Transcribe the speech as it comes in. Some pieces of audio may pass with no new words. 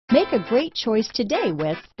Make a great choice today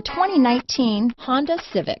with the 2019 Honda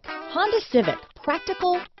Civic. Honda Civic,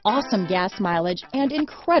 practical, awesome gas mileage, and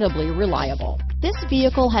incredibly reliable. This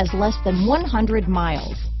vehicle has less than 100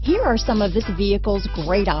 miles. Here are some of this vehicle's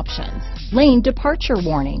great options: lane departure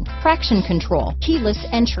warning, traction control, keyless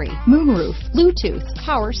entry, moonroof, Bluetooth,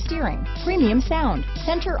 power steering, premium sound,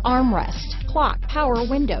 center armrest, clock, power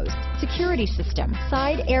windows, security system,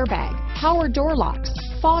 side airbag, power door locks,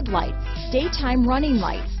 fog lights, daytime running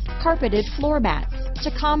lights, carpeted floor mats,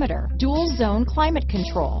 tachometer, dual zone climate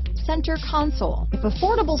control, center console. If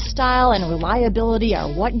affordable style and reliability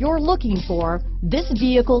are what you're looking for, this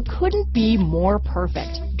vehicle couldn't be more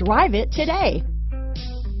perfect. Drive it today.